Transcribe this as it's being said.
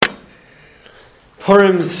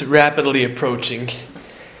Purim's rapidly approaching.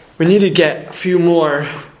 We need to get a few more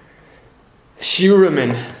shiurim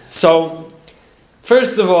in. So,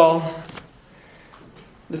 first of all,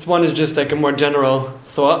 this one is just like a more general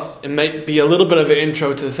thought. It might be a little bit of an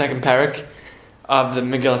intro to the second parak of the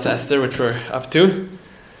Megillas Esther, which we're up to.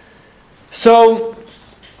 So,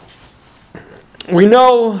 we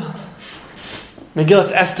know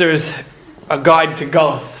Megillas Esther is a guide to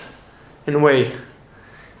Galus, in a way.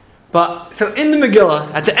 But, so in the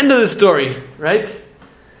Megillah, at the end of the story, right,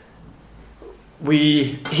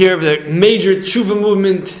 we hear of the major tshuva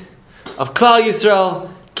movement of Klal Yisrael.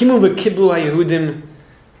 Kimu v'kiblu ha-Yehudim.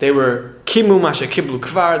 They were Kimu masha kiblu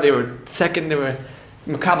kvar. They were second. They were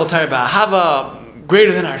Makabel Torah ba'ahava,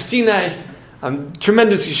 greater than our Sinai.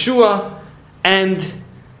 Tremendous Yeshua. And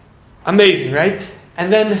amazing, right?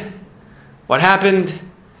 And then, what happened?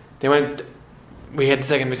 They went... We had the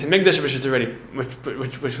second Beis Hamikdash,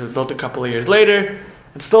 which was built a couple of years later,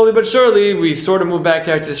 and slowly but surely we sort of moved back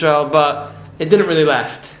to Eretz Yisrael, but it didn't really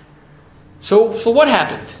last. So what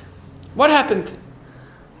happened? What happened?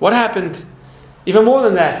 Even more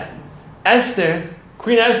than that, Esther,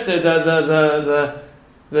 Queen Esther,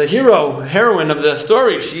 the heroine of the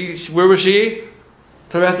story. Where was she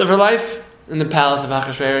for the rest of her life? In the palace of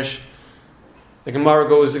Achashverosh. The Gemara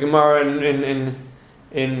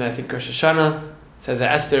in I think Rosh Hashanah. Says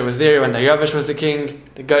that Esther was there when Darius was the king,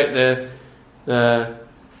 the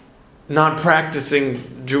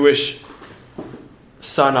non-practicing Jewish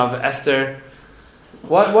son of Esther.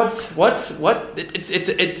 It's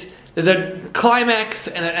there's a climax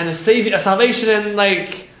and a salvation, and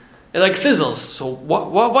it fizzles. So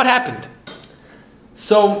what happened?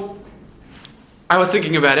 So I was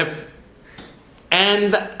thinking about it,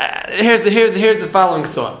 and here's the following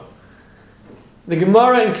thought. The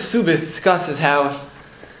Gemara in Ksubis discusses how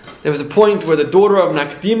there was a point where the daughter of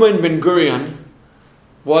Nakdima and Ben Gurion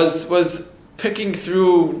was picking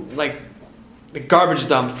through the garbage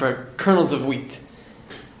dump for kernels of wheat,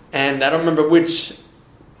 and I don't remember which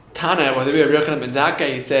Tana it was. Rabbi Yochanan ben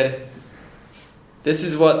Zakkai. He said, "This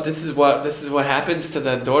is what happens to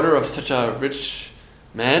the daughter of such a rich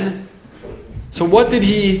man." So what did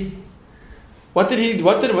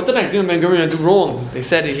Nakdima and Ben Gurion do wrong? They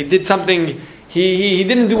said he did something. He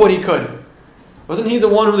didn't do what he could. Wasn't he the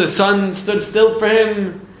one who the sun stood still for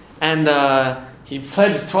him, and he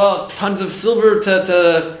pledged 12 tons of silver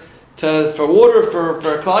for water for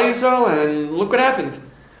Klal Yisrael, and look what happened.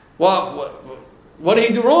 What did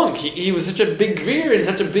he do wrong? He was such a big gvir and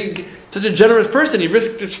such a generous person. He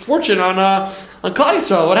risked his fortune on Klal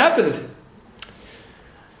Yisrael. What happened?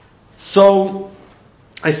 So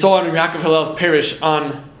I saw in Yaakov Hillel's parish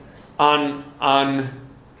on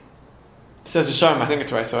says the Sharm, I think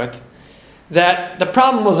it's where I saw it, that the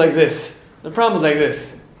problem was like this.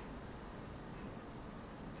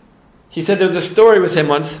 He said there was a story with him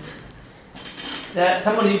once that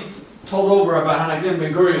somebody told over about Hanagdim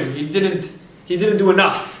Ben Gurion. He didn't do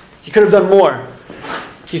enough. He could have done more.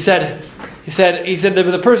 He said there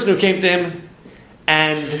was a person who came to him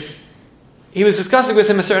and he was discussing with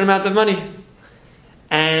him a certain amount of money.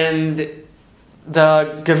 And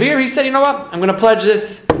the Gavir, he said, you know what, I'm going to pledge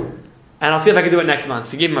this, and I'll see if I can do it next month.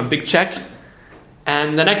 So he gave him a big check.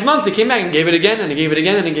 And the next month he came back and gave it again, and he gave it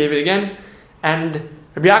again, and he gave it again. And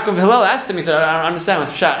Rabbi Yaakov Hillel asked him, he said, I don't understand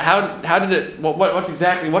what's Pshat. How did it, what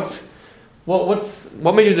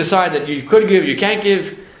made you decide that you could give, you can't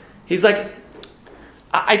give? He's like,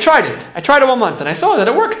 I tried it. I tried it 1 month, and I saw that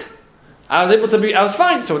it worked. I was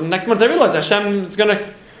fine. So the next month I realized Hashem is going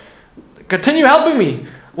to continue helping me.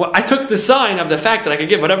 Well, I took the sign of the fact that I could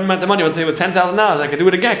give whatever amount of money. Let's say it was $10,000. I could do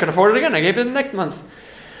it again. I could afford it again. I gave it the next month.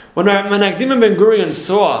 When Akdim Ben Gurion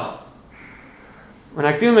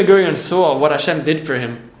saw what Hashem did for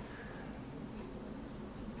him,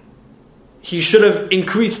 he should have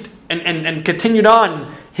increased and continued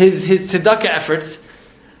on his tzedakah efforts,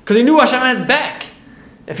 because he knew Hashem had his back.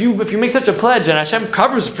 If you make such a pledge and Hashem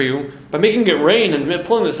covers for you by making it rain and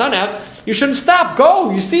pulling the sun out, you shouldn't stop.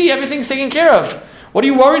 Go. You see, everything's taken care of. What are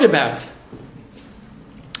you worried about?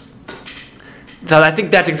 So I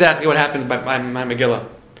think that's exactly what happens by my Megillah.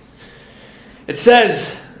 It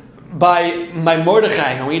says by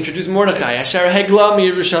Mordechai, when we introduce Mordechai, Asher Hegla mi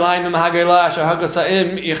Yerushalayim im Hagela, Asher Hagla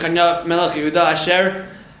Sa'im Yechanya Melech Yehuda, Asher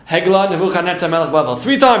Hegla Nebuchadnezzar Melech Bavel.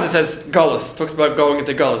 3 times it says Galus, talks about going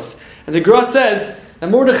into Galus. And the Gemara says that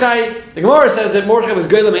Mordechai was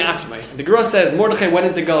Gela Me'atzmai. The Gemara says Mordechai went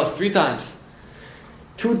into Galus 3 times.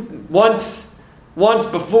 Once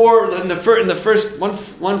before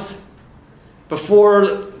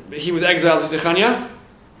before he was exiled to Zechariah,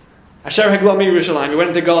 Asher Hegla mi Yerushalayim. He went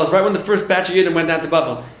into Galus right when the first batch of Yidden went down to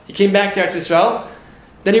Bavel. He came back to Eretz Yisrael.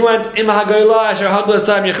 Then he went, Im HaGoyla Asher Hagla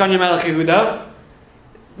Sam Yechanya Melech Yehuda.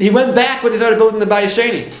 He went back when they started building the Bayis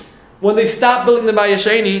Sheni. When they stopped building the Bayis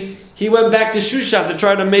Sheni, he went back to Shushan to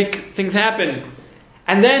try to make things happen.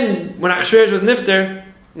 And then, when Achashverosh was nifter,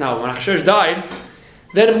 when Achashverosh died,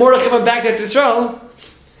 then Mordechai went back to Israel,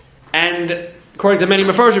 and according to many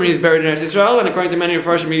Mefarshim, he's buried in Israel, and according to many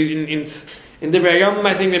Mefarshim, in Divrei Hayom,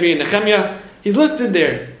 I think maybe in Nehemiah, he's listed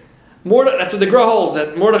there. That's what the Gra holds,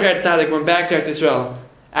 that Mordechai Tzaddik went back to Israel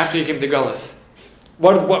after he came to Gullus.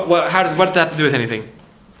 What does that have to do with anything?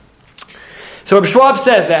 So Rabbi Schwab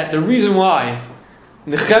says that the reason why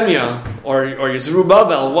Nehemiah or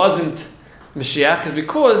Zerubbabel wasn't Mashiach is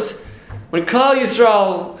because when Klal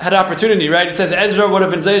Yisrael had opportunity, right? It says Ezra would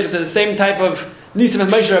have been zeich to the same type of nisim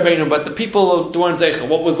as Moshe Rabbeinu, but the people weren't zeich.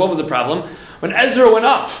 What was the problem? When Ezra went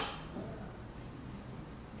up,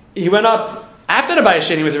 he went up after the Bayis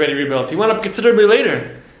Sheni was already rebuilt. He went up considerably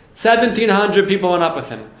later. 1,700 people went up with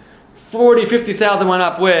him. 50,000 went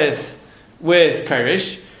up with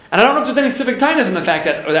Kirish. And I don't know if there's any specific tightness in the fact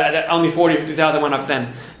that only 50,000 went up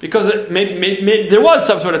then. Because there was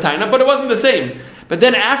some sort of tightness, but it wasn't the same. But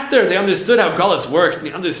then after they understood how Gullus works, and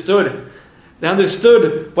they understood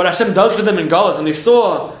what Hashem does for them in Gullus, and they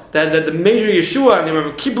saw that the major Yeshua, and they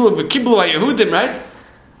were Kiblu Yehudim, right?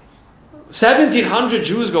 1,700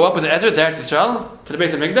 Jews go up with Ezra to Eretz Yisrael, to the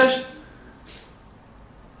base of Mikdash.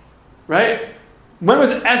 Right? When was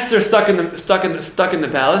Esther stuck in the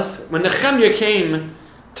palace? When Nehemiah came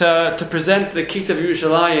to present the case of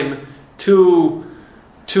Yerushalayim to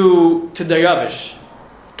Daravish,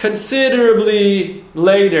 considerably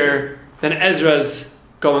later than Ezra's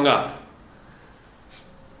going up.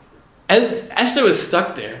 Esther was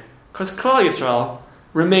stuck there because Klal Yisrael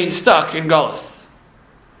remained stuck in Gullus.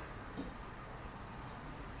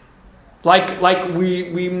 Like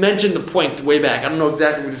we mentioned the point way back. I don't know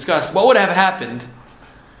exactly what we discussed. What would have happened?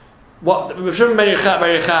 Reb Shimon Bar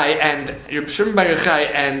Yochai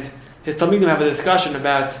and his Talmidim have a discussion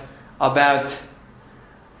about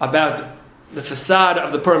the facade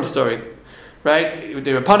of the Purim story, right?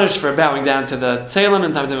 They were punished for bowing down to the Tzelem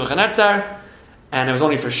in time of Nebuchadnezzar, and it was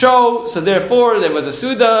only for show. So therefore, there was a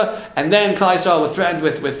Suda, and then Klal Yisrael was threatened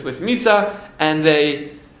with Misa, and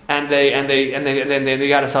they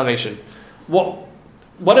got a salvation.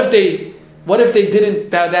 What if they didn't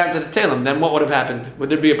bow down to the Tzelem? Then what would have happened? Would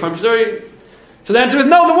there be a Purim story? So the answer is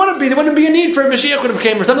no. There wouldn't be. There wouldn't be a need for a Mashiach would have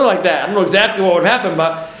came or something like that. I don't know exactly what would have happened,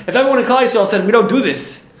 but if everyone in Klal Yisrael said we don't do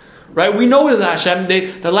this, right? We know that Hashem,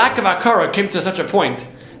 the lack of akara came to such a point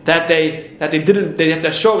that they didn't. They had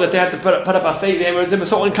to show that they had to put up a faith. They were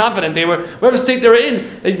so unconfident. They were whatever state they were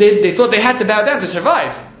in. They thought they had to bow down to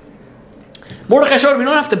survive. Mordechai showed them you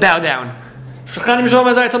don't have to bow down. Shulchan Mishal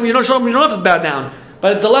told me you don't have to bow down.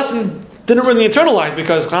 But the lesson didn't really internalize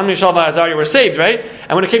because Chanan Mishal Azariah were saved, right?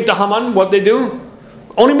 And when it came to Haman, what did they do?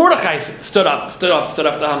 Only Mordechai stood up to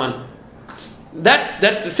Haman.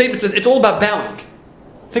 That's the same. It's all about bowing.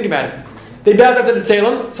 Think about it. They bowed down to the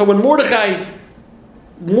Tzelem. So when Mordechai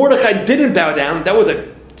didn't bow down, that was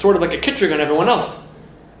sort of like a kittrig on everyone else.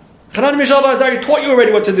 Chanan Mishal Azariah taught you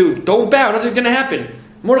already what to do. Don't bow. Nothing's going to happen.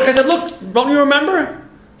 Mordechai said, "Look, don't you remember?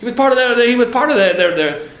 He was part of their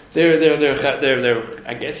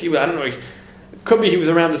I guess he was. I don't know. Could be he was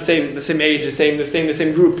around the same age, the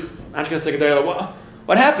same group.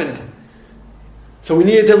 What happened? So we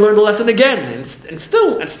needed to learn the lesson again, and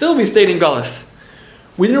still we stayed in Gullus.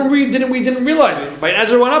 We didn't realize it. By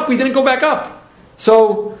Ezra went up, we didn't go back up.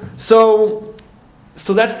 So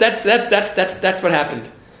that's what happened.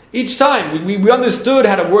 Each time we understood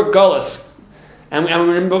how to work Gullus, and we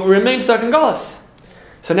remained stuck in Gullus.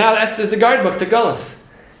 So now Esther's the guidebook to Gullus.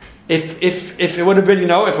 If it would have been,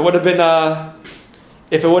 if it would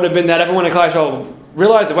have been that everyone in Klal Yisrael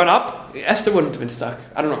realized it went up, Esther wouldn't have been stuck.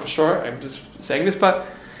 I don't know for sure. I'm just saying this, but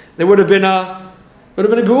there would have been a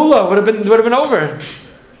geula. Would have been over.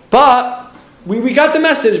 But we got the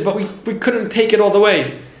message, but we couldn't take it all the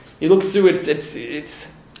way. You look through it. It's.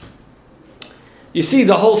 You see,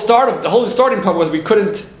 the whole starting part was we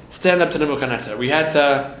couldn't stand up to Nebuchadnezzar. We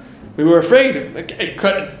were afraid. It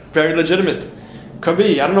very legitimate. Could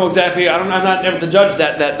be. I don't know exactly. I'm not able to judge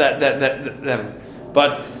that them.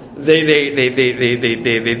 But they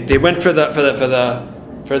went for down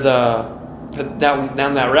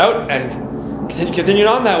that route and continued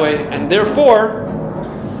on that way. And therefore,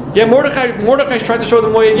 Mordechai tried to show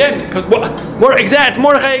them the way again. Because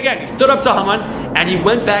Mordechai again. He stood up to Haman and he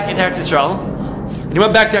went back into Eretz Yisrael. And he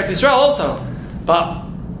went back to Eretz Yisrael also. But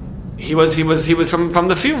he was from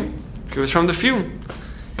the few. He was from the few.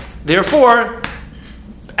 Therefore,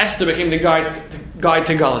 Esther became the guide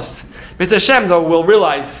to Gullus. Mitzvah Hashem, though, will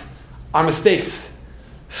realize our mistakes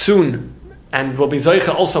soon, and we'll be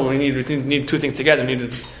Zoicha also. We need two things together. We need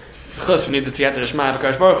the Tzchus, we need the Tziyat Rishma,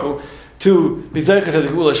 V'Kadosh Baruch Hu, to be Zoicha to the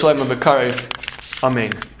Geula Shleima B'Karev.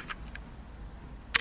 Amen.